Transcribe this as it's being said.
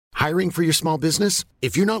Hiring for your small business?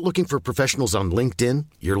 If you're not looking for professionals on LinkedIn,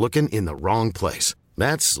 you're looking in the wrong place.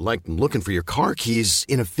 That's like looking for your car keys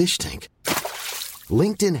in a fish tank.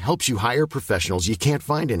 LinkedIn helps you hire professionals you can't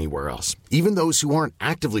find anywhere else, even those who aren't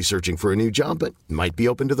actively searching for a new job but might be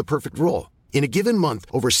open to the perfect role. In a given month,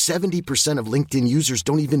 over 70% of LinkedIn users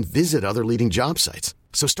don't even visit other leading job sites.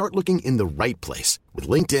 So start looking in the right place. With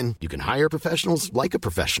LinkedIn, you can hire professionals like a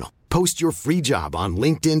professional. Post your free job on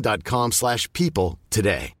linkedin.com/people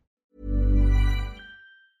today.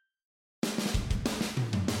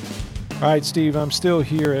 All right, Steve, I'm still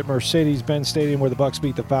here at Mercedes-Benz Stadium where the Bucs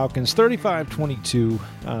beat the Falcons 35-22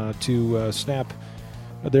 to snap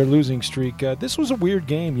their losing streak. This was a weird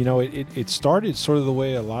game. You know, it started sort of the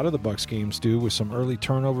way a lot of the Bucs games do, with some early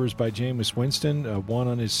turnovers by Jameis Winston, one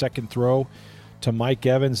on his second throw to Mike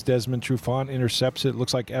Evans. Desmond Trufant intercepts it. It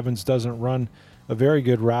looks like Evans doesn't run a very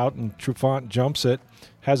good route, and Trufant jumps it.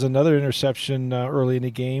 Has another interception early in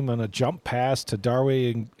the game on a jump pass to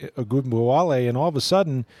Darwin Ogunbowale, and all of a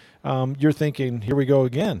sudden you're thinking, here we go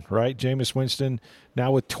again, right? Jameis Winston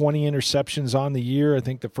now with 20 interceptions on the year. I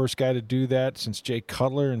think the first guy to do that since Jay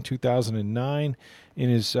Cutler in 2009 in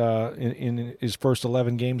his first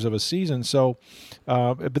 11 games of a season. So,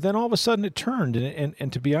 but then all of a sudden it turned,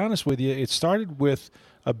 and to be honest with you, it started with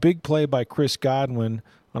a big play by Chris Godwin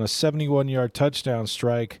on a 71-yard touchdown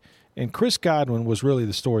strike, and Chris Godwin was really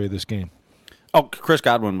the story of this game. Oh, Chris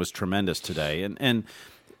Godwin was tremendous today, and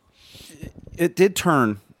it did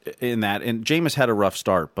turn in that, and Jameis had a rough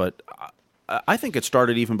start, but I think it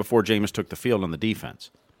started even before Jameis took the field on the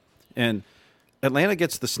defense. And Atlanta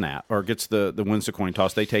gets the snap, or gets the wins the coin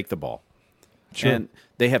toss. They take the ball. Sure. And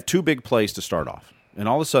they have two big plays to start off. And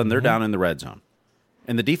all of a sudden, they're down in the red zone.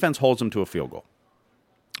 And the defense holds them to a field goal.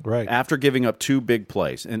 Right. After giving up two big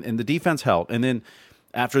plays. And the defense held. And then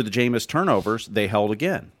after the Jameis turnovers, they held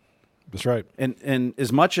again. That's right. And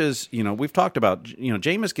as much as, we've talked about,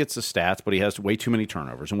 Jameis gets the stats, but he has way too many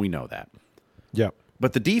turnovers, and we know that. Yeah.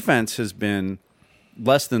 But the defense has been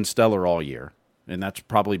less than stellar all year, and that's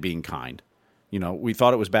probably being kind. We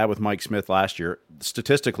thought it was bad with Mike Smith last year.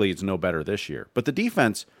 Statistically, it's no better this year. But the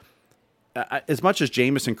defense, as much as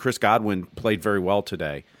Jameis and Chris Godwin played very well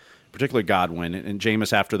today, particularly Godwin and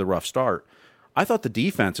Jameis after the rough start, I thought the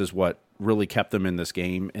defense is what really kept them in this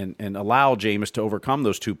game and allowed Jameis to overcome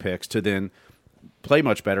those two picks to then play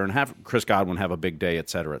much better and have Chris Godwin have a big day, et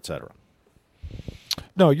cetera, et cetera.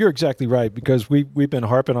 No, you're exactly right, because we've been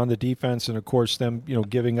harping on the defense, and of course them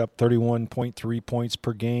giving up 31.3 points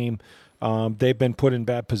per game. They've been put in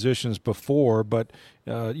bad positions before, but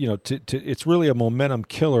it's really a momentum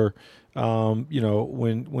killer.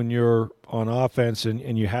 When you're on offense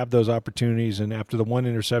and you have those opportunities, and after the one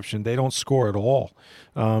interception, they don't score at all,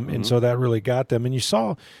 and so that really got them. And you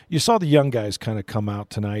saw the young guys kind of come out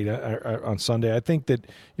tonight on Sunday. I think that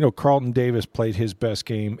Carlton Davis played his best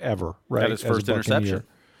game ever. Right, had his first interception.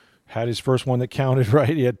 Had his first one that counted,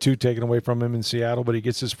 right? He had two taken away from him in Seattle, but he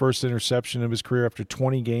gets his first interception of his career after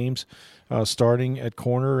 20 games starting at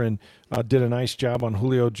corner, and did a nice job on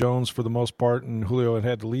Julio Jones for the most part, and Julio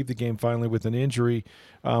had to leave the game finally with an injury.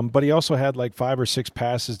 But he also had like 5 or 6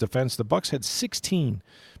 passes defense. The Bucs had 16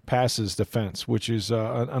 passes defense, which is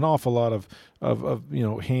an awful lot of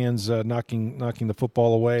hands knocking the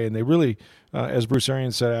football away. And they really, as Bruce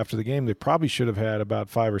Arians said after the game, they probably should have had about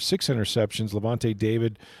 5 or 6 interceptions. Levante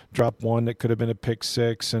David dropped one that could have been a pick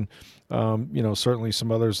six, and certainly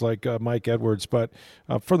some others like Mike Edwards. But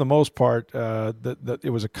for the most part,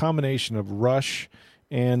 it was a combination of rush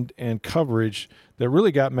and coverage that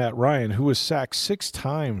really got Matt Ryan, who was sacked 6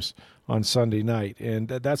 times on Sunday night, and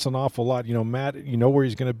that's an awful lot. Matt, where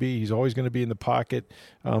he's going to be. He's always going to be in the pocket,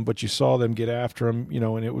 but you saw them get after him,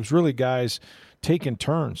 and it was really guys taking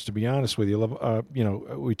turns, to be honest with you.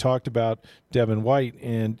 We talked about Devin White,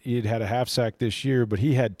 and he had a half sack this year, but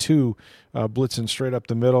he had 2 blitzing straight up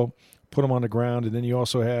the middle, put him on the ground, and then you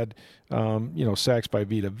also had, sacks by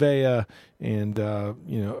Vita Vea, and,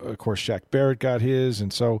 of course, Shaq Barrett got his,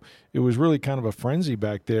 and so it was really kind of a frenzy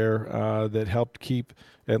back there that helped keep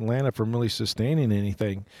Atlanta from really sustaining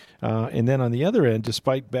anything. And then on the other end,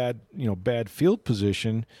 despite bad field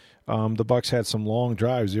position, the Bucs had some long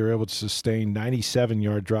drives. They were able to sustain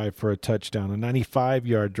 97-yard drive for a touchdown, a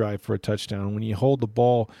 95-yard drive for a touchdown. And when you hold the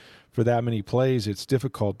ball for that many plays, it's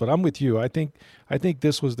difficult. But I'm with you. I think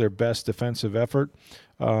this was their best defensive effort,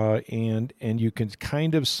 and you can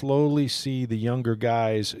kind of slowly see the younger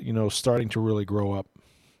guys, starting to really grow up.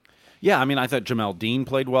 Yeah, I mean, I thought Jamel Dean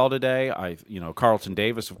played well today. Carlton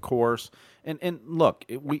Davis, of course. And look,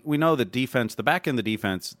 we know that defense, the back end of the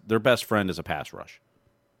defense, their best friend is a pass rush.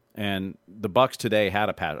 And the Bucs today had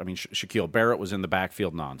a pass. I mean, Shaquille Barrett was in the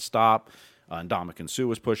backfield nonstop. And Ndamukong Suh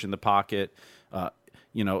was pushing the pocket.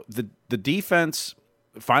 The defense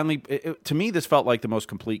finally, to me, this felt like the most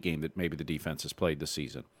complete game that maybe the defense has played this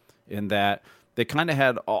season, in that they kind of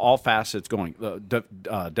had all facets going.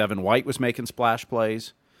 Devin White was making splash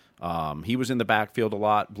plays. He was in the backfield a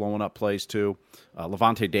lot, blowing up plays too.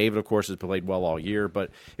 Levante David, of course, has played well all year,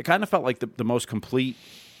 but it kind of felt like the most complete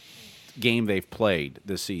game they've played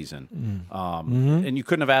this season. And you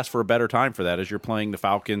couldn't have asked for a better time for that, as you're playing the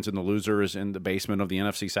Falcons and the losers in the basement of the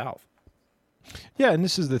NFC South. Yeah, and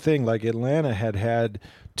this is the thing. Like, Atlanta had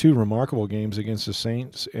two remarkable games against the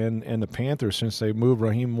Saints and the Panthers since they moved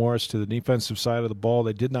Raheem Morris to the defensive side of the ball.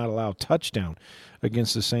 They did not allow a touchdown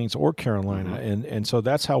against the Saints or Carolina, and so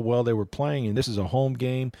that's how well they were playing. And this is a home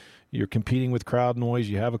game. You're competing with crowd noise.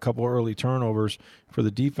 You have a couple early turnovers for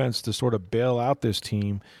the defense to sort of bail out this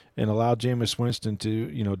team and allow Jameis Winston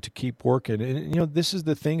to keep working. And this is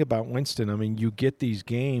the thing about Winston. I mean, you get these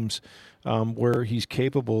games where he's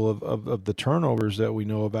capable of the turnovers that we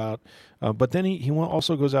know about, but then he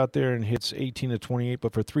also goes out there and hits 18 of 28,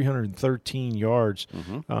 but for 313 yards.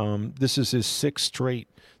 This is his sixth straight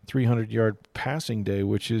 300-yard passing day,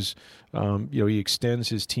 which is, he extends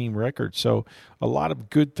his team record. So a lot of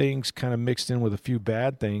good things kind of mixed in with a few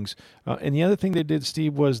bad things. And the other thing they did,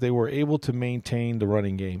 Steve, was they were able to maintain the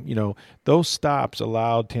running game. Those stops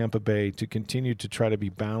allowed Tampa Bay to continue to try to be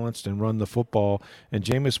balanced and run the football. And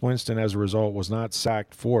Jameis Winston, as a result, was not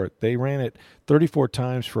sacked for it. They ran it 34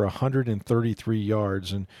 times for 133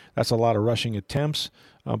 yards, and that's a lot of rushing attempts.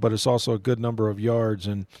 But it's also a good number of yards.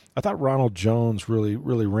 And I thought Ronald Jones really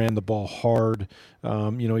ran the ball hard.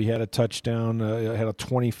 He had a touchdown, had a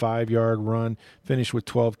 25-yard run, finished with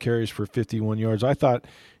 12 carries for 51 yards. I thought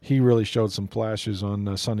he really showed some flashes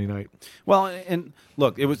on Sunday night. Well, and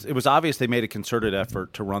look, it was obvious they made a concerted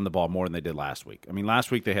effort to run the ball more than they did last week. I mean,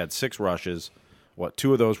 last week they had 6 rushes.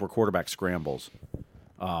 Two of those were quarterback scrambles.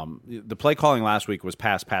 The play calling last week was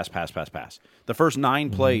pass. The first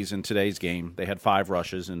 9 plays in today's game, they had 5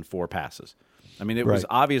 rushes and 4 passes. I mean, it was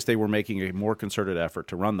obvious they were making a more concerted effort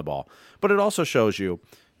to run the ball. But it also shows you,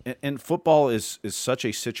 and football is such a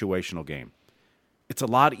situational game, it's a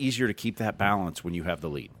lot easier to keep that balance when you have the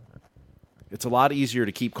lead. It's a lot easier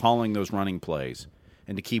to keep calling those running plays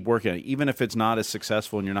and to keep working on it, even if it's not as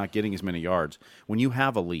successful and you're not getting as many yards. When you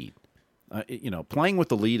have a lead, playing with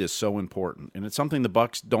the lead is so important, and it's something the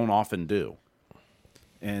Bucs don't often do.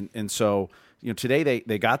 And so, today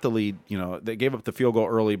they got the lead. They gave up the field goal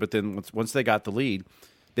early, but then once they got the lead,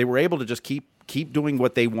 they were able to just keep doing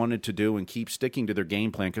what they wanted to do and keep sticking to their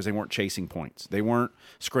game plan because they weren't chasing points. They weren't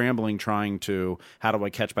scrambling trying to, how do I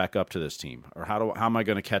catch back up to this team, or how am I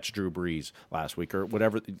going to catch Drew Brees last week, or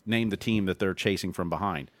whatever, name the team that they're chasing from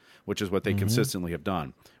behind, which is what they consistently have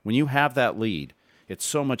done. When you have that lead, it's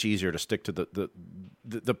so much easier to stick to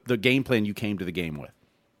the game plan you came to the game with.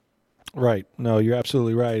 Right. No, you're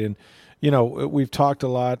absolutely right. And, we've talked a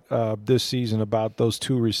lot this season about those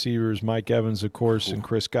 2 receivers, Mike Evans, of course, and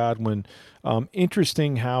Chris Godwin.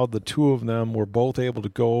 Interesting how the 2 of them were both able to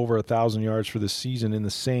go over 1,000 yards for the season in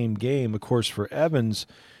the same game. Of course, for Evans,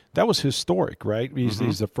 that was historic, right?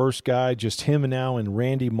 He's the first guy, just him now and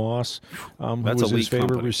Randy Moss, who was his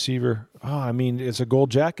favorite receiver. It's a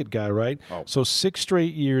gold jacket guy, right? Oh. So 6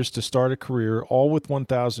 straight years to start a career, all with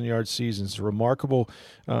 1,000-yard seasons. A remarkable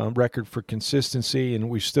record for consistency,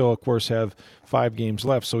 and we still, of course, have 5 games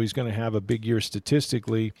left, so he's going to have a big year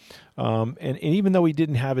statistically. And even though he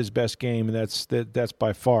didn't have his best game, and that's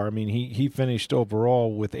by far. I mean, he finished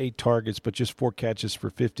overall with 8 targets, but just 4 catches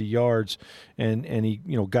for 50 yards, and he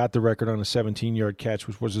got the record on a 17-yard catch,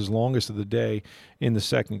 which was his longest of the day in the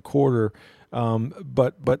second quarter.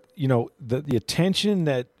 But the attention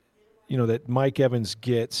that that Mike Evans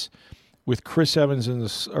gets with Chris Evans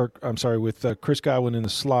with Chris Godwin in the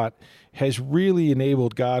slot has really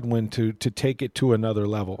enabled Godwin to take it to another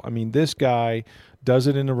level. I mean, this guy does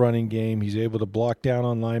it in the running game. He's able to block down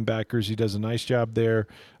on linebackers. He does a nice job there,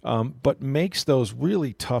 but makes those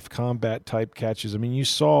really tough combat type catches. I mean, you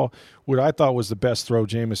saw what I thought was the best throw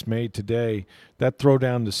Jameis made today, that throw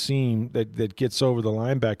down the seam that gets over the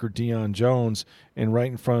linebacker, Deion Jones, and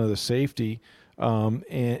right in front of the safety.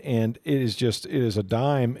 And it is a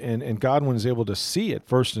dime, and Godwin is able to see it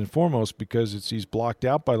first and foremost because he's blocked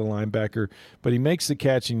out by the linebacker, but he makes the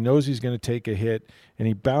catch. He knows he's going to take a hit, and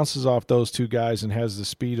he bounces off those 2 guys and has the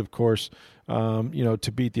speed, of course,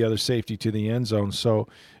 to beat the other safety to the end zone. So,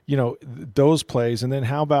 those plays, and then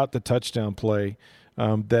how about the touchdown play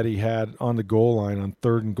that he had on the goal line on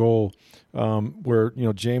 3rd and goal, where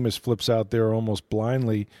Jameis flips out there almost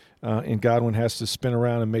blindly. and Godwin has to spin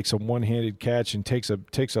around and makes a one-handed catch and takes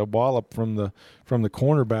a wallop from the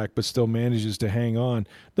cornerback, but still manages to hang on.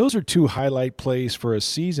 Those are two highlight plays for a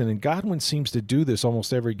season, and Godwin seems to do this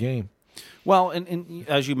almost every game. Well, and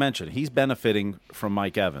as you mentioned, he's benefiting from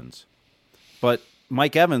Mike Evans, but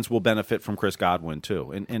Mike Evans will benefit from Chris Godwin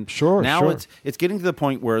too. And now it's getting to the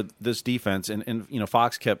point where this defense, and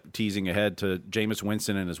Fox kept teasing ahead to Jameis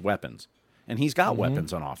Winston and his weapons. And he's got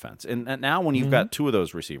weapons on offense. And now when you've got two of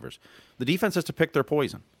those receivers, the defense has to pick their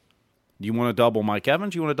poison. Do you want to double Mike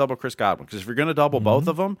Evans? You want to double Chris Godwin? Because if you're going to double both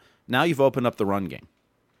of them, now you've opened up the run game.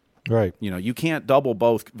 Right. You can't double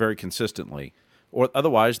both very consistently, or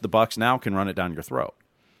otherwise the Bucs now can run it down your throat.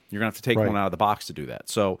 You're going to have to take one out of the box to do that.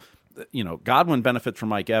 So, Godwin benefits from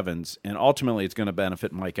Mike Evans, and ultimately it's going to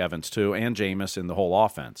benefit Mike Evans too, and Jameis and the whole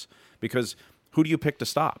offense. Because who do you pick to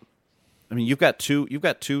stop? I mean, you've got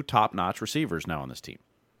two top-notch receivers now on this team.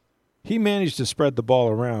 He managed to spread the ball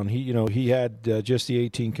around. He had just the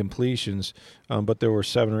 18 completions, but there were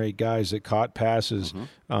 7 or 8 guys that caught passes,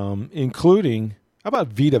 including. How about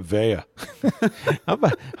Vita Vea? how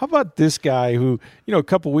about this guy who, a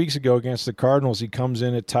couple weeks ago against the Cardinals, he comes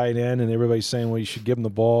in at tight end, and everybody's saying, well, you should give him the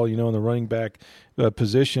ball, in the running back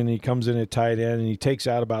position. He comes in at tight end, and he takes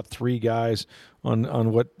out about 3 guys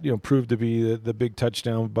on what proved to be the big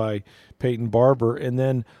touchdown by Peyton Barber. And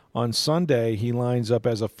then on Sunday, he lines up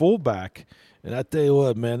as a fullback. And I tell you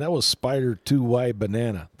what, man, that was Spider 2 wide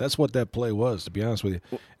banana. That's what that play was, to be honest with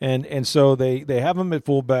you. And so they have him at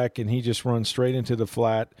fullback, and he just runs straight into the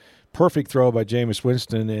flat. Perfect throw by Jameis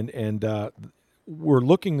Winston. And we're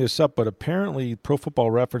looking this up, but apparently Pro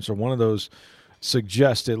Football Reference, or one of those,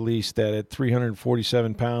 suggests at least that at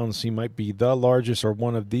 347 pounds, he might be the largest or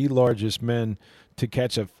one of the largest men to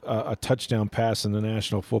catch a touchdown pass in the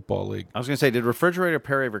National Football League. I was going to say, did Refrigerator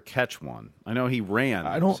Perry ever catch one? I know he ran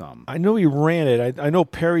some. I know he ran it. I know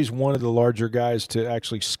Perry's one of the larger guys to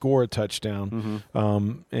actually score a touchdown.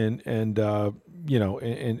 And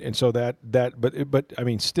so but I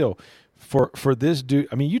mean, still, for this dude,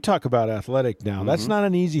 I mean, you talk about athletic now. That's not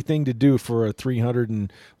an easy thing to do for a 300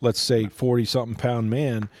 and, let's say, 40-something pound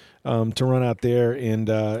man. To run out there, and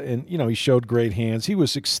he showed great hands. He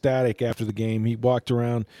was ecstatic after the game. He walked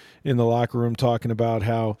around in the locker room talking about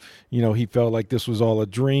how he felt like this was all a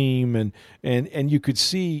dream, and you could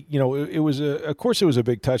see it was of course it was a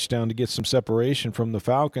big touchdown to get some separation from the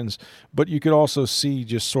Falcons, but you could also see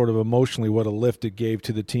just sort of emotionally what a lift it gave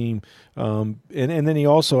to the team, and then he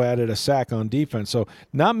also added a sack on defense. So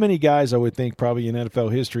not many guys, I would think, probably in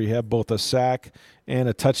NFL history have both a sack and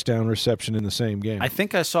a touchdown reception in the same game. I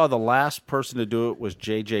think I saw the last person to do it was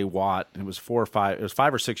J.J. Watt. It was 5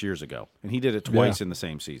 or 6 years ago, and he did it twice in the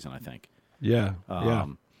same season, I think. Yeah,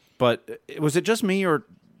 But was it just me, or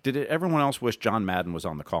did everyone else wish John Madden was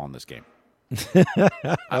on the call in this game?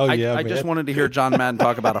 I just wanted to hear John Madden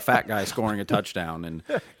talk about a fat guy scoring a touchdown and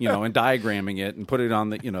and diagramming it and put it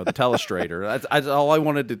on the the telestrator. That's all I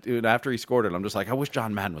wanted to do. And after he scored it, I'm just like, I wish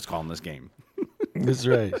John Madden was calling this game. That's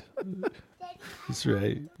right. That's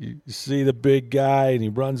right. You see the big guy, and he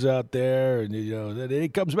runs out there, and then he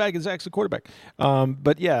comes back and sacks the quarterback.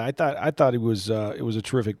 But yeah, I thought it was a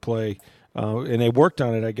terrific play, and they worked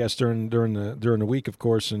on it, I guess, during the week, of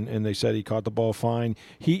course, and they said he caught the ball fine.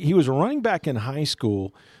 He was a running back in high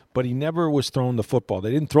school, but he never was thrown the football.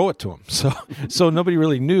 They didn't throw it to him, so nobody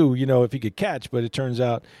really knew, if he could catch. But it turns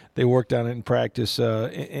out they worked on it in practice,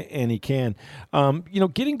 and he can.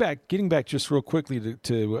 Getting back just real quickly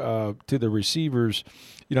to the receivers.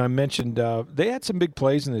 I mentioned they had some big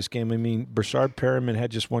plays in this game. I mean, Brashard Perriman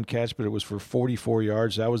had just one catch, but it was for 44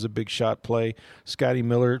 yards. That was a big shot play. Scotty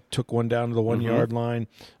Miller took one down to the 1 yard line.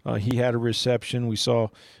 He had a reception. We saw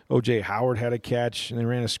O.J. Howard had a catch, and they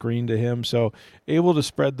ran a screen to him. So able to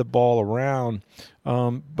spread the ball around.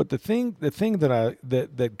 But the thing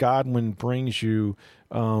that Godwin brings you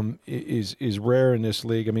is rare in this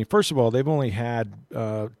league. I mean, first of all, they've only had 2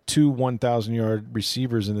 1,000-yard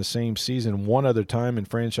receivers in the same season one other time in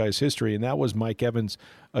franchise history, and that was Mike Evans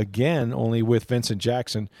again, only with Vincent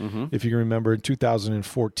Jackson. If you can remember, in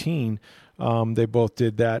 2014, they both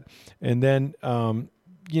did that. And then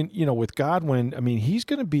with Godwin, I mean, he's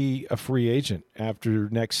going to be a free agent after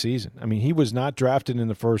next season. I mean, he was not drafted in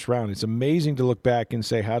the first round. It's amazing to look back and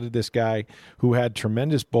say, how did this guy who had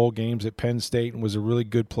tremendous bowl games at Penn State and was a really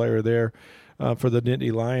good player there for the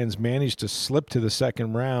Nittany Lions manage to slip to the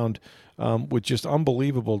second round with just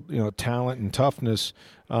unbelievable, talent and toughness.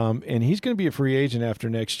 And he's going to be a free agent after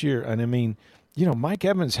next year. And I mean, Mike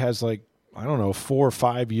Evans has like I don't know, 4 or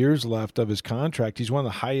 5 years left of his contract. He's one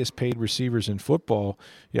of the highest paid receivers in football.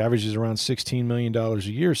 He averages around $16 million a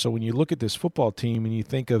year. So when you look at this football team and you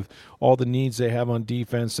think of all the needs they have on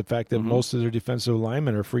defense, the fact that most of their defensive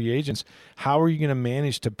linemen are free agents, how are you going to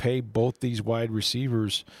manage to pay both these wide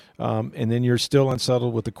receivers? And then you're still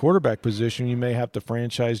unsettled with the quarterback position. You may have to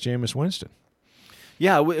franchise Jameis Winston.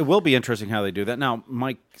 Yeah, it will be interesting how they do that. Now,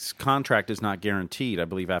 Mike's contract is not guaranteed, I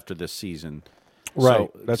believe, after this season. Right,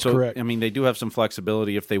 that's correct. I mean, they do have some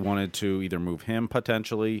flexibility if they wanted to either move him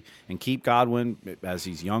potentially and keep Godwin as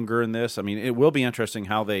he's younger in this. I mean, it will be interesting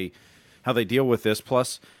how they deal with this.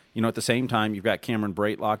 Plus, at the same time, you've got Cameron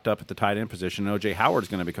Brate locked up at the tight end position. O.J. Howard's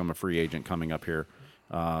going to become a free agent coming up here.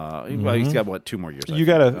 Well, he's got 2 more years. You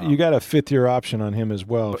got a 5th-year option on him as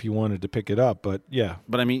well if you wanted to pick it up. But yeah,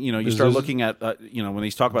 but I mean, you start looking at when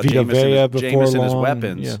he's talking about Jameis and his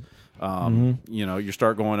weapons. Yeah. You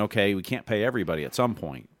start going, okay, we can't pay everybody at some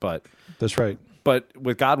point, but that's right. But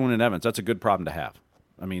with Godwin and Evans, that's a good problem to have.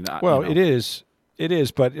 I mean, it is,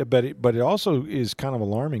 but it also is kind of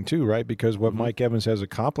alarming too, right? Because what Mike Evans has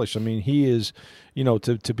accomplished, I mean, he is,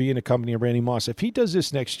 to be in a company of Randy Moss. If he does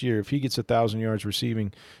this next year, if he gets 1,000 yards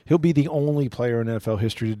receiving, he'll be the only player in NFL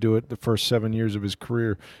history to do it the first 7 years of his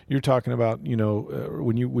career. You're talking about,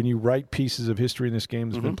 when you write pieces of history in this game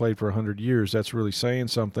that's been played for 100 years, that's really saying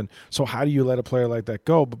something. So how do you let a player like that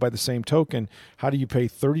go? But by the same token, how do you pay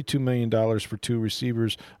 $32 million for 2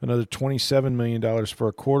 receivers, another $27 million for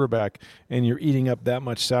a quarterback, and you're eating up that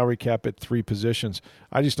much salary cap at 3 positions?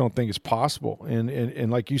 I just don't think it's possible.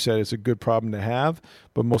 And like you said, it's a good problem to have,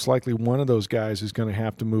 but most likely one of those guys is going to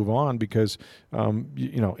have to move on because,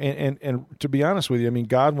 and to be honest with you, I mean,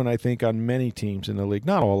 Godwin, I think on many teams in the league,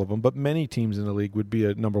 not all of them, but many teams in the league would be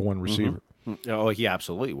a number 1 receiver. Oh, he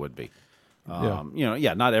absolutely would be.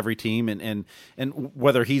 Not every team. And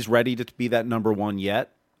whether he's ready to be that number 1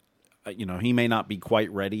 yet, he may not be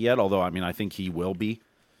quite ready yet, although, I mean, I think he will be.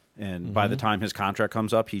 And by the time his contract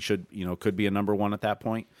comes up, he should, could be a number 1 at that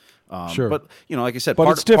point. Sure. But, like I said, but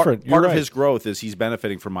it's different. Part of his growth is he's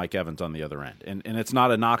benefiting from Mike Evans on the other end. And it's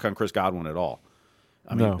not a knock on Chris Godwin at all.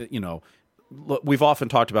 I mean, look, we've often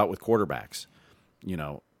talked about with quarterbacks,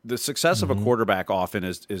 the success of a quarterback often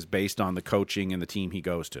is based on the coaching and the team he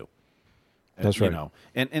goes to. That's right.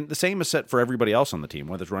 And the same is set for everybody else on the team,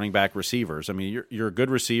 whether it's running back, receivers. I mean, you're a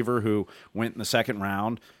good receiver who went in the 2nd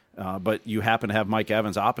round, but you happen to have Mike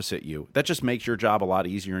Evans opposite you. That just makes your job a lot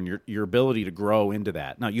easier and your ability to grow into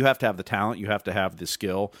that. Now, you have to have the talent, you have to have the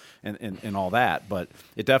skill and all that, but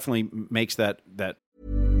it definitely makes that.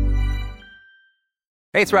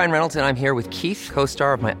 Hey, it's Ryan Reynolds, and I'm here with Keith,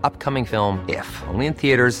 co-star of my upcoming film, If, only in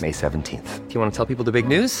theaters May 17th. Do you want to tell people the big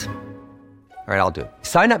news? All right, I'll do it.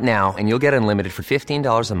 Sign up now and you'll get unlimited for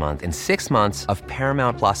 $15 a month and 6 months of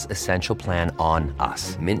Paramount Plus Essential Plan on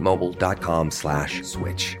us.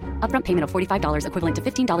 MintMobile.com/switch. Upfront payment of $45 equivalent to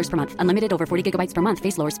 $15 per month. Unlimited over 40 gigabytes per month.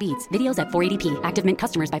 Face lower speeds. Videos at 480p. Active Mint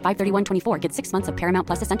customers by 531.24 get 6 months of Paramount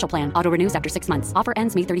Plus Essential Plan. Auto renews after 6 months. Offer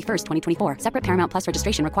ends May 31st, 2024. Separate Paramount Plus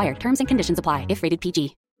registration required. Terms and conditions apply if rated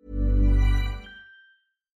PG.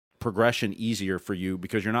 Progression easier for you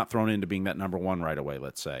because you're not thrown into being that number 1 right away,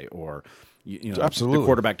 let's say, or Absolutely. The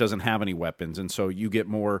quarterback doesn't have any weapons, and so you get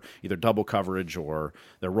more either double coverage or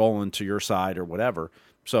they're rolling to your side or whatever.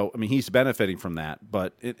 So, I mean, he's benefiting from that,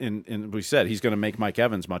 but and we said he's going to make Mike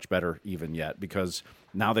Evans much better even yet because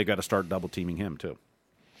now they've got to start double teaming him too.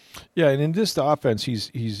 Yeah, and in this offense,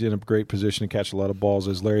 he's in a great position to catch a lot of balls,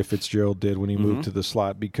 as Larry Fitzgerald did when he moved to the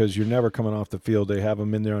slot, because you're never coming off the field. They have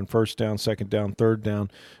him in there on 1st down, 2nd down, 3rd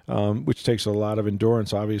down, which takes a lot of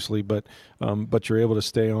endurance, obviously, but you're able to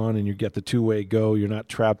stay on and you get the 2-way go. You're not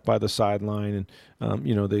trapped by the sideline, and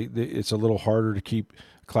it's a little harder to keep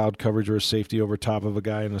cloud coverage or a safety over top of a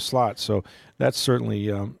guy in the slot. So that's certainly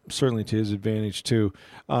to his advantage too.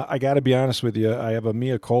 I got to be honest with you. I have a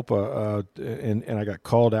mea culpa, and I got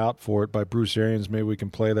called out for it by Bruce Arians. Maybe we can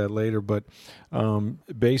play that later. But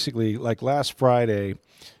basically, like last Friday,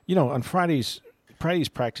 on Fridays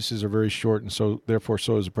practices are very short, and so therefore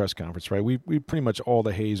so is the press conference, right? We pretty much all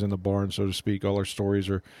the hay's in the barn, so to speak. All our stories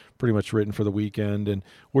are pretty much written for the weekend, and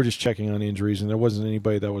we're just checking on injuries, and there wasn't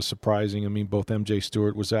anybody that was surprising. I mean, both MJ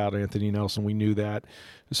Stewart was out, Anthony Nelson, we knew that.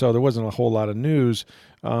 So there wasn't a whole lot of news.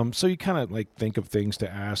 So you kind of like think of things to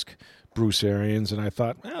ask. Bruce Arians, and I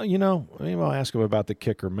thought, well, maybe I'll ask him about the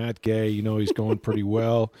kicker, Matt Gay. He's going pretty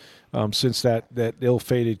well since that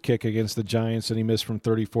ill-fated kick against the Giants that he missed from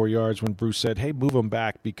 34 yards when Bruce said, hey, move him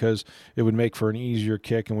back because it would make for an easier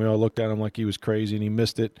kick, and we all looked at him like he was crazy, and he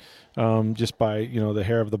missed it just by, the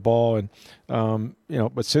hair of the ball. And,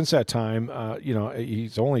 but since that time,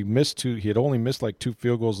 he's only missed two. He had only missed like 4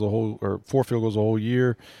 field goals the whole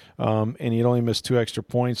year, and he had only missed 2 extra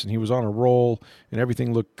points, and he was on a roll, and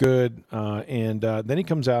everything looked good. And then he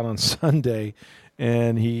comes out on Sunday,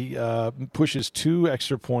 and he pushes 2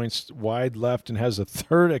 extra points wide left and has a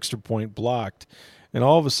 3rd extra point blocked. And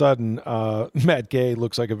all of a sudden, Matt Gay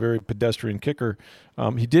looks like a very pedestrian kicker.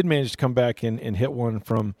 He did manage to come back and hit one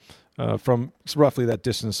from roughly that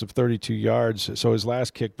distance of 32 yards. So his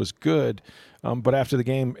last kick was good. But after the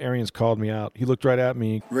game, Arians called me out. He looked right at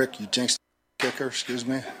me. Rick, you jinxed the kicker, excuse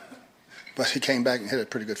me. But he came back and hit a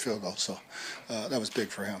pretty good field goal, so that was big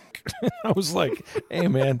for him. I was like, hey,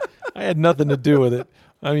 man, I had nothing to do with it.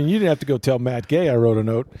 I mean, you didn't have to go tell Matt Gay I wrote a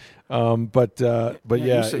note. But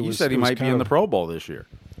yeah. You said he might be in the Pro Bowl this year.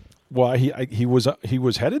 Well, he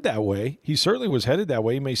was headed that way. He certainly was headed that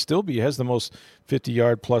way. He may still be. He has the most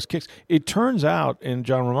 50-yard plus kicks. It turns out, and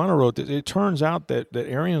John Romano wrote that, it turns out that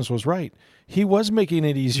Arians was right. He was making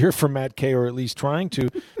it easier for Matt Gay, or at least trying to,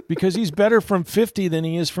 because he's better from 50 than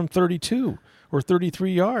he is from 32 or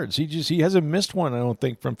 33 yards. He hasn't missed one, I don't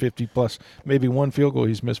think, from 50 plus. Maybe 1 field goal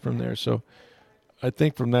he's missed from there. So I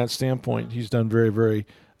think from that standpoint, he's done very, very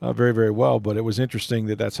very well. But it was interesting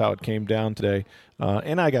that that's how it came down today,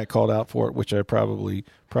 and I got called out for it, which I probably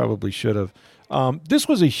should have. This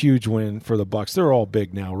was a huge win for the Bucs. They're all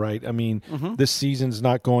big now, right? I mean, This season's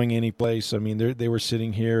not going anyplace. I mean, they were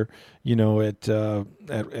sitting here, at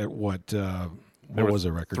what? What was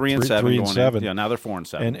the record? 3-7. 3-7. Yeah, now they're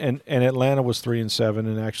 4-7. And Atlanta was 3-7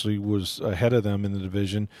 and actually was ahead of them in the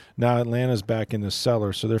division. Now Atlanta's back in the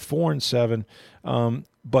cellar, so they're 4-7.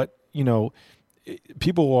 But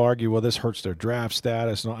people will argue, well, this hurts their draft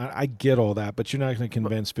status. No, I get all that, but you're not going to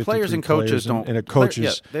convince 53 players and coaches don't. And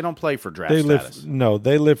coaches, they don't play for draft status.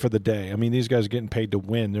 They live for the day. I mean, these guys are getting paid to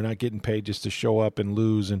win. They're not getting paid just to show up and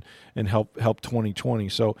lose and help 2020.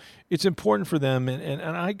 So it's important for them. And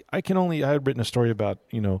I had written a story about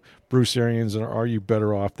Bruce Arians and are you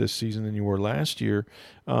better off this season than you were last year,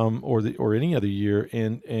 or any other year?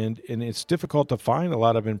 And it's difficult to find a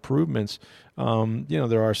lot of improvements.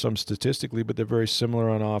 There are some statistically, but they're very similar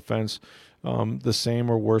on offense, the same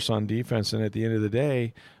or worse on defense. And at the end of the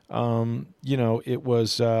day, it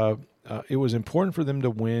was important for them to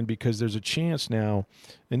win because there's a chance now,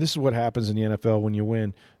 and this is what happens in the NFL when you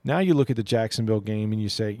win. Now you look at the Jacksonville game and you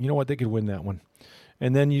say, you know what, they could win that one.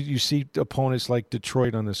 And then you see opponents like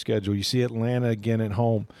Detroit on the schedule. You see Atlanta again at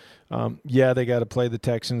home. They got to play the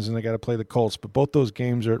Texans and they got to play the Colts, but both those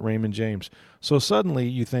games are at Raymond James. So suddenly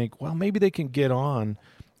you think, well, maybe they can get on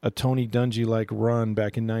a Tony Dungy-like run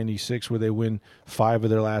back in '96 where they win 5 of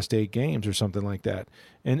their last 8 games or something like that.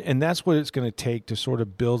 And that's what it's going to take to sort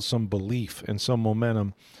of build some belief and some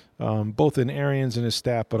momentum, both in Arians and his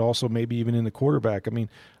staff, but also maybe even in the quarterback. I mean,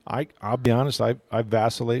 I'll be honest, I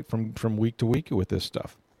vacillate from week to week with this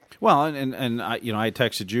stuff. Well, and I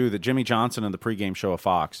texted you that Jimmy Johnson in the pregame show of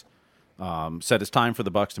Fox said it's time for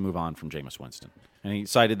the Bucs to move on from Jameis Winston. And he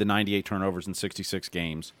cited the 98 turnovers in 66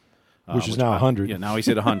 games. Which is now 100. Yeah, now he's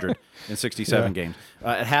hit 100 in 67 games.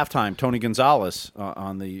 At halftime, Tony Gonzalez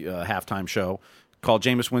on the halftime show called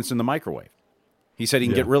Jameis Winston the microwave. He said he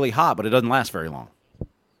can get really hot, but it doesn't last very long.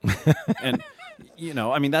 And,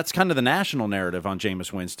 that's kind of the national narrative on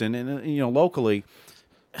Jameis Winston. And, locally,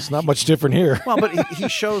 it's not much different here. Well, but he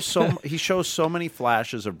shows so many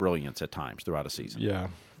flashes of brilliance at times throughout a season. Yeah.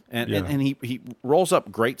 And he rolls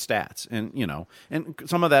up great stats, and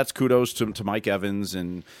some of that's kudos to Mike Evans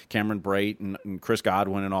and Cameron Brate and Chris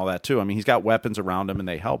Godwin and all that too. I mean, he's got weapons around him and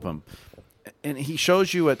they help him. And he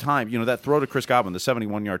shows you at times, that throw to Chris Godwin, the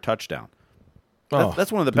 71-yard touchdown.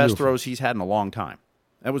 That's one of the best throws he's had in a long time.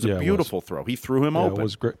 That was a beautiful throw. He threw him open. It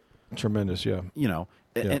was great, tremendous. Yeah.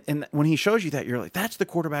 And when he shows you that, you're like, that's the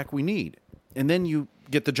quarterback we need. And then you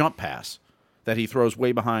get the jump pass that he throws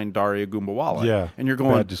way behind Daria Gumbawala. Yeah, and you're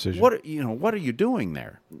going, bad decision. What are you doing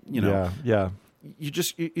there? Yeah.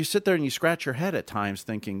 You sit there and you scratch your head at times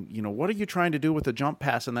thinking, what are you trying to do with the jump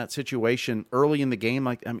pass in that situation early in the game?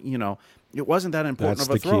 Like, it wasn't that important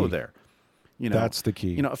of a throw there. That's the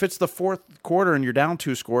key. If it's the fourth quarter and you're down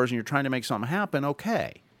 2 scores and you're trying to make something happen,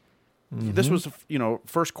 okay. Mm-hmm. This was,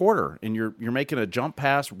 first quarter, and you're making a jump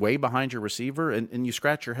pass way behind your receiver, and you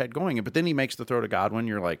scratch your head going. But then he makes the throw to Godwin.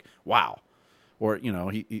 You're like, wow. Or,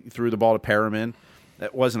 he threw the ball to Perriman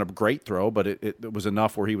That wasn't a great throw, but it was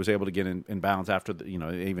enough where he was able to get in bounds after they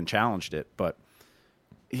even challenged it. But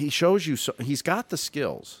he shows you he's got the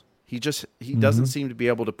skills. He doesn't seem to be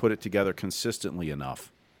able to put it together consistently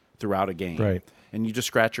enough throughout a game. Right. And you just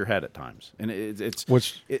scratch your head at times. And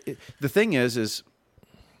the thing is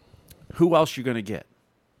who else you're going to get?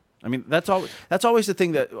 I mean, that's always the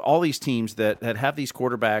thing that all these teams that have these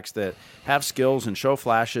quarterbacks that have skills and show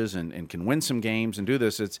flashes and can win some games and do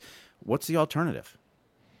this, it's what's the alternative?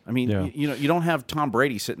 I mean, you don't have Tom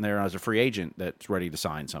Brady sitting there as a free agent that's ready to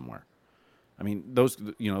sign somewhere. I mean, those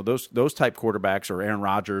type quarterbacks or Aaron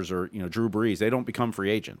Rodgers or Drew Brees, they don't become free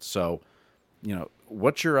agents. So,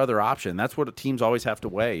 what's your other option? That's what teams always have to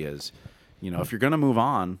weigh is, if you're going to move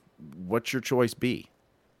on, what's your choice be?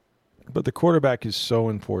 But the quarterback is so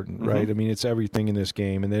important, right? I mean, it's everything in this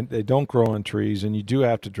game, and they don't grow on trees, and you do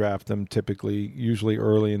have to draft them typically, usually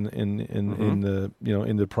early in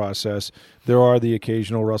the process. There are the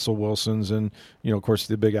occasional Russell Wilsons, and of course,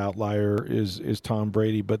 the big outlier is Tom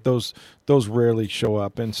Brady, but those rarely show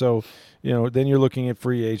up, and so then you're looking at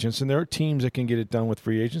free agents, and there are teams that can get it done with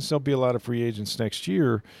free agents. There'll be a lot of free agents next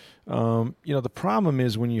year. The problem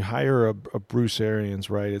is when you hire a Bruce Arians,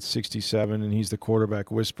 right, at 67, and he's the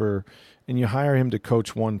quarterback whisperer, and you hire him to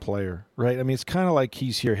coach one player, right? I mean, it's kind of like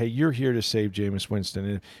he's here. Hey, you're here to save Jameis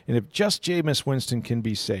Winston. And if just Jameis Winston can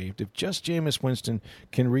be saved, if just Jameis Winston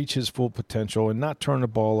can reach his full potential and not turn the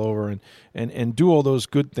ball over and do all those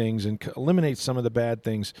good things and eliminate some of the bad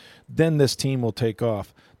things, then this team will take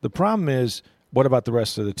off. The problem is, what about the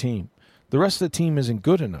rest of the team? The rest of the team isn't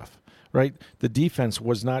good enough. Right? The defense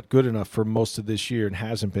was not good enough for most of this year and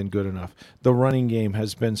hasn't been good enough. The running game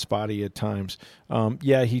has been spotty at times.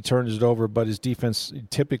 He turns it over, but his defense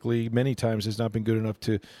typically many times has not been good enough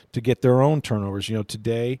to get their own turnovers.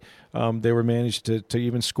 Today they were managed to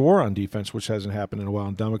even score on defense, which hasn't happened in a while.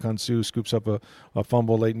 And Ndamukong Suh scoops up a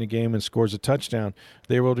fumble late in the game and scores a touchdown.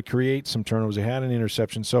 They were able to create some turnovers. They had an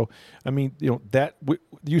interception. So, I mean,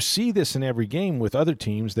 you see this in every game with other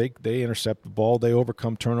teams. They intercept the ball. They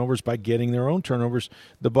overcome turnovers by getting their own turnovers.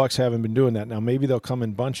 The Bucs haven't been doing that. Now, maybe they'll come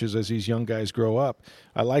in bunches as these young guys grow up.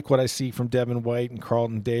 I like what I see from Devin White and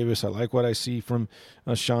Carlton Davis. I like what I see from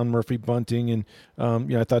Sean Murphy-Bunting. And,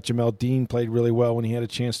 I thought Jamel Dean played really well when he had a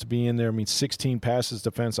chance to be in there. I mean, 16 passes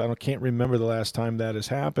defense. Can't remember the last time that has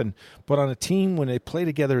happened. But on a team, when they play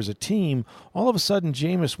together as a team, all of a sudden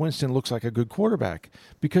Jameis Winston looks like a good quarterback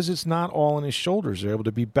because it's not all on his shoulders. They're able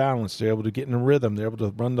to be balanced. They're able to get in a rhythm. They're able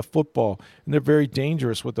to run the football. And they're very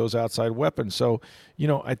dangerous with those outside weapons. So,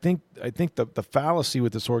 I think the fallacy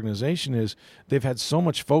with this organization is they've had so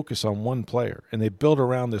much focus on one player and they build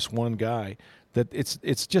around this one guy that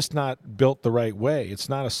it's just not built the right way. It's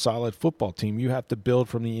not a solid football team. You have to build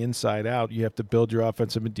from the inside out. You have to build your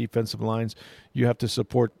offensive and defensive lines. You have to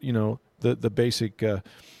support, the basic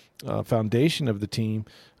foundation of the team,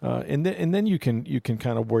 and then you can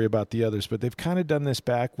kind of worry about the others. But they've kind of done this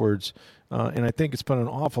backwards, and I think it's put an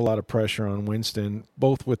awful lot of pressure on Winston,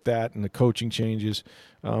 both with that and the coaching changes.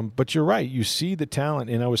 But you're right. You see the talent,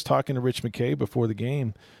 and I was talking to Rich McKay before the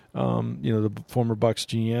game, the former Bucs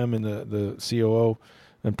GM and the COO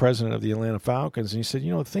and president of the Atlanta Falcons, and he said,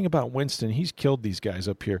 the thing about Winston, he's killed these guys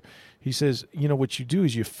up here. He says, what you do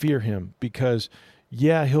is you fear him because,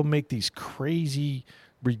 he'll make these crazy,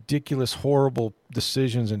 ridiculous, horrible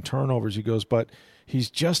decisions and turnovers. He goes, but he's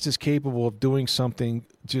just as capable of doing something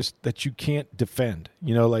just that you can't defend,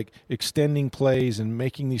 like extending plays and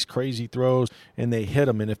making these crazy throws, and they hit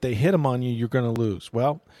him. And if they hit him on you, you're going to lose.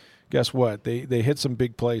 Well, guess what? They hit some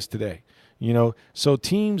big plays today. So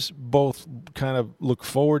teams both kind of look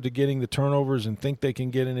forward to getting the turnovers and think they can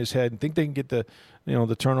get in his head and think they can get the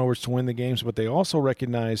turnovers to win the games, but they also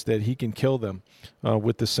recognize that he can kill them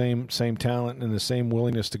with the same talent and the same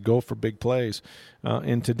willingness to go for big plays.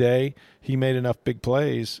 And today he made enough big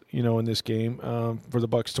plays, in this game for the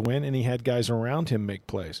Bucs to win, and he had guys around him make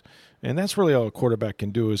plays. And that's really all a quarterback can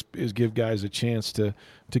do is give guys a chance to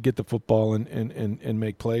get the football and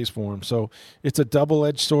make plays for him. So it's a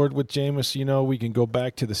double-edged sword with Jameis. We can go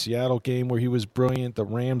back to the Seattle game where he was brilliant, the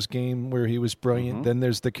Rams game where he was brilliant. Then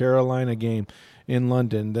there's the Carolina game in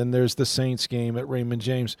London. Then there's the Saints game at Raymond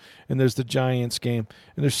James, and there's the Giants game.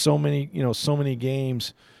 And there's so many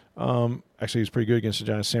games. Actually, he was pretty good against the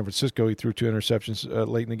Giants. San Francisco, he threw 2 interceptions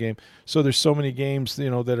late in the game. So there's so many games,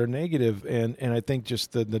 that are negative, and I think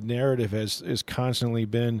just the narrative has constantly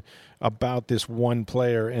been about this one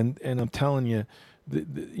player. And I'm telling you,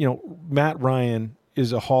 Matt Ryan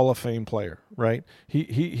is a Hall of Fame player, right?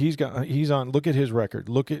 He's on. Look at his record.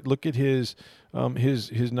 Look at his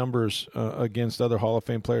numbers against other Hall of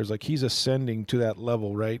Fame players. Like, he's ascending to that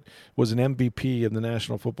level, right? Was an MVP of the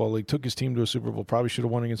National Football League. Took his team to a Super Bowl. Probably should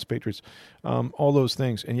have won against the Patriots. All those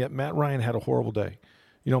things, and yet Matt Ryan had a horrible day.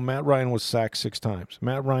 Matt Ryan was sacked 6 times.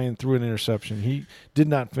 Matt Ryan threw an interception. He did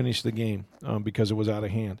not finish the game because it was out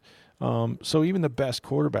of hand. So even the best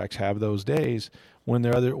quarterbacks have those days when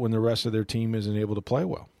the rest of their team isn't able to play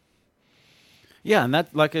well. Yeah, and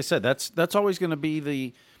that, like I said, that's always going to be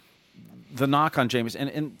the knock on Jameis,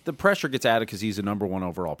 and the pressure gets added because he's a number 1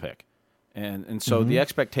 overall pick, and so the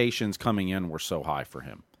expectations coming in were so high for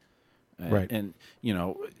him. Right. And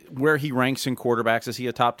where he ranks in quarterbacks, is he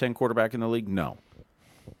a top 10 quarterback in the league? No.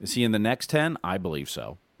 Is he in the next 10? I believe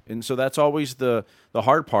so. And so that's always the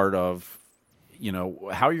hard part of,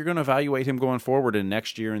 how you're going to evaluate him going forward in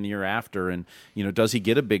next year and the year after. And, does he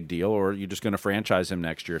get a big deal, or are you just going to franchise him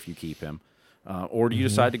next year if you keep him? Or do you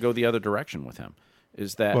decide to go the other direction with him?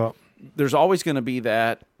 Is that there's always going to be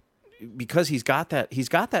that, because he's got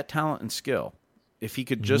that talent and skill. If he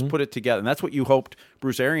could just put it together, and that's what you hoped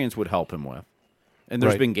Bruce Arians would help him with. And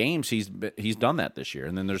there's been games he's done that this year,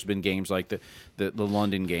 and then there's been games like the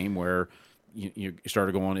London game where you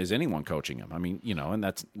started going, is anyone coaching him? I mean, and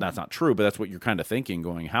that's not true, but that's what you're kind of thinking,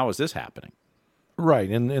 going, how is this happening? Right,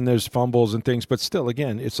 and there's fumbles and things, but still,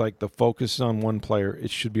 again, it's like the focus is on one player.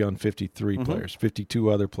 It should be on 53 players, 52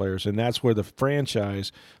 other players, and that's where the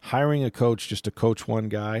franchise, hiring a coach just to coach one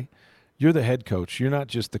guy, you're the head coach. You're not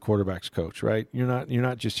just the quarterback's coach, right? You're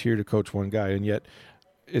not just here to coach one guy, and yet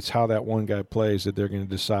it's how that one guy plays that they're going to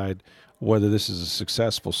decide whether this is a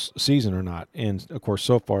successful season or not. And, of course,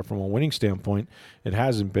 so far from a winning standpoint, it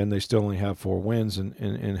hasn't been. They still only have 4 wins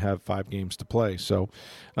and have 5 games to play. So,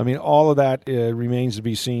 I mean, all of that remains to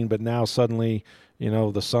be seen. But now suddenly,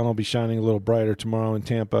 the sun will be shining a little brighter tomorrow in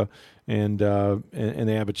Tampa, and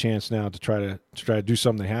they have a chance now to try to do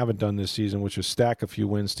something they haven't done this season, which is stack a few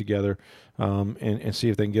wins together and see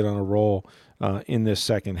if they can get on a roll in this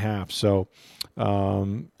second half. So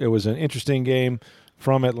it was an interesting game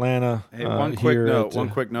from Atlanta. Hey, one quick note.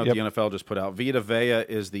 The NFL just put out: Vita Vea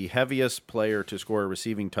is the heaviest player to score a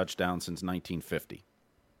receiving touchdown since 1950.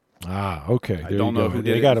 Ah, okay. I don't know who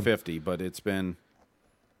did it in 50, but it's been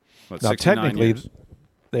now 69 technically years.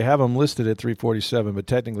 They have him listed at 347, but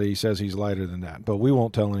technically he says he's lighter than that. But we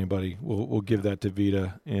won't tell anybody. We'll give that to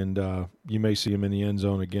Vita, and you may see him in the end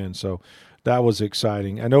zone again. So that was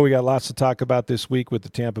exciting. I know we got lots to talk about this week with the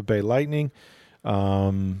Tampa Bay Lightning.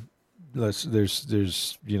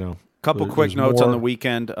 There's Couple quick notes on the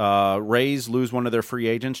weekend. Rays lose one of their free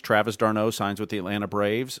agents. Travis d'Arnaud signs with the Atlanta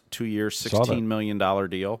Braves, 2-year, $16 million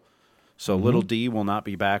deal. So Little D will not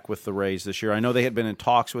be back with the Rays this year. I know they had been in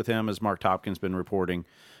talks with him, as Mark Topkin's been reporting.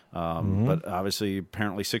 But obviously,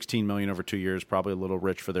 apparently $16 million over 2 years, probably a little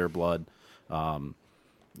rich for their blood.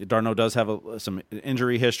 d'Arnaud does have some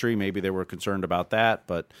injury history. Maybe they were concerned about that,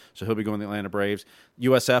 so he'll be going to the Atlanta Braves.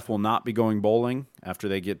 USF will not be going bowling after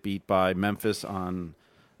they get beat by Memphis on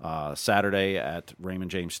Saturday at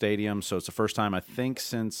Raymond James Stadium. So it's the first time, I think,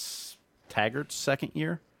 since Taggart's second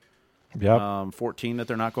year. 14 that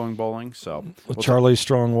they're not going bowling. So Charlie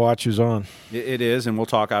Strong watch is on. It is, and we'll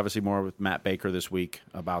talk obviously more with Matt Baker this week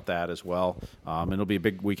about that as well. And it'll be a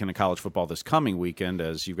big weekend of college football this coming weekend,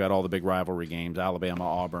 as you've got all the big rivalry games: Alabama,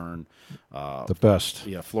 Auburn, the best.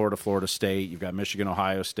 Yeah, Florida State. You've got Michigan,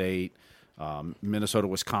 Ohio State, Minnesota,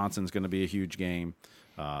 Wisconsin's going to be a huge game.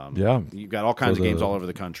 You've got all kinds of games all over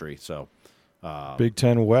the country. So. Big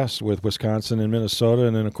Ten West with Wisconsin and Minnesota,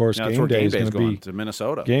 and then of course game day is going to be to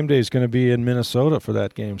Minnesota. Game day is going to be in Minnesota for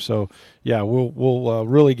that game. So we'll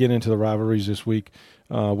really get into the rivalries this week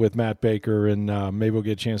with Matt Baker, and maybe we'll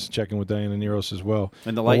get a chance to check in with Diana Neros as well.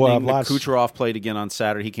 And the Lightning, Kucherov played again on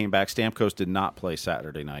Saturday. He came back. Stamkos did not play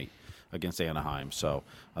Saturday night against Anaheim, so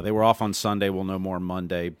they were off on Sunday. We'll know more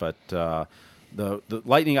Monday, but the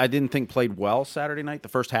Lightning I didn't think played well Saturday night, the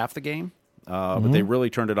first half of the game. But they really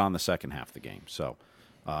turned it on the second half of the game. So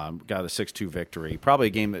got a 6-2 victory. Probably a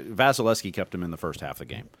game that Vasilevsky kept them in the first half of the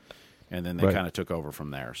game. And then they kind of took over from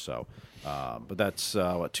there. So, but that's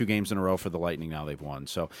 2 games in a row for the Lightning now they've won.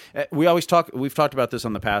 So we've talked about this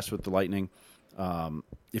on the past with the Lightning.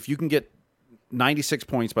 If you can get 96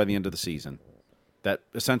 points by the end of the season, that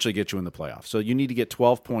essentially gets you in the playoffs. So you need to get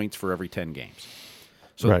 12 points for every 10 games.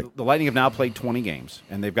 So the Lightning have now played 20 games,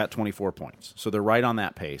 and they've got 24 points. So they're right on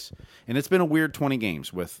that pace. And it's been a weird 20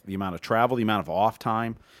 games with the amount of travel, the amount of off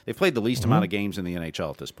time. They've played the least amount of games in the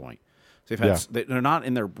NHL at this point. So they're not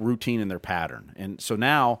in their routine and their pattern. And so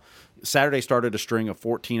now Saturday started a string of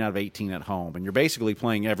 14 out of 18 at home, and you're basically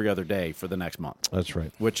playing every other day for the next month. That's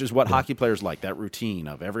right. Which is what hockey players like, that routine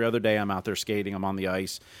of every other day I'm out there skating, I'm on the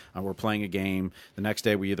ice, we're playing a game. The next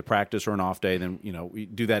day we either practice or an off day, then we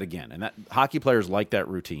do that again. And that hockey players like that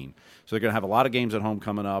routine. So they're going to have a lot of games at home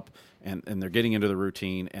coming up, and they're getting into the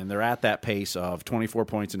routine, and they're at that pace of 24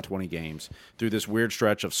 points in 20 games through this weird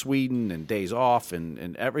stretch of Sweden and days off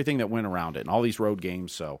and everything that went around it and all these road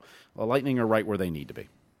games. So the Lightning are right where they need to be.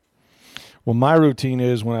 Well, my routine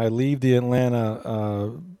is when I leave the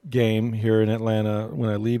Atlanta game here in Atlanta, when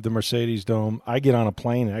I leave the Mercedes Dome, I get on a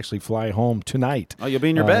plane and actually fly home tonight. Oh, you'll be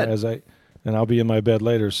in your bed. And I'll be in my bed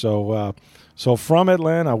later. So from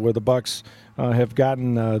Atlanta, where the Bucks have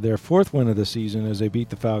gotten their fourth win of the season as they beat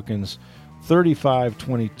the Falcons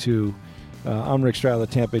 35-22. I'm Rick Stroud of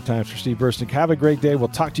the Tampa Bay Times for Steve Burstick. Have a great day. We'll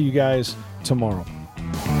talk to you guys tomorrow.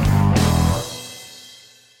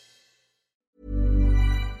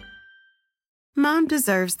 Mom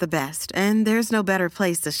deserves the best, and there's no better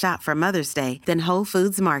place to shop for Mother's Day than Whole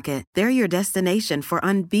Foods Market. They're your destination for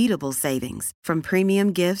unbeatable savings, from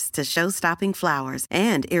premium gifts to show-stopping flowers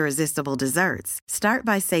and irresistible desserts. Start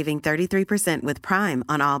by saving 33% with Prime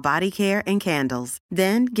on all body care and candles.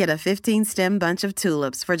 Then get a 15-stem bunch of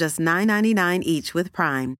tulips for just $9.99 each with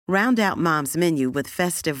Prime. Round out Mom's menu with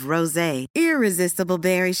festive rosé, irresistible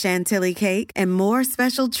berry chantilly cake, and more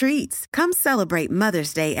special treats. Come celebrate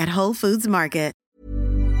Mother's Day at Whole Foods Market.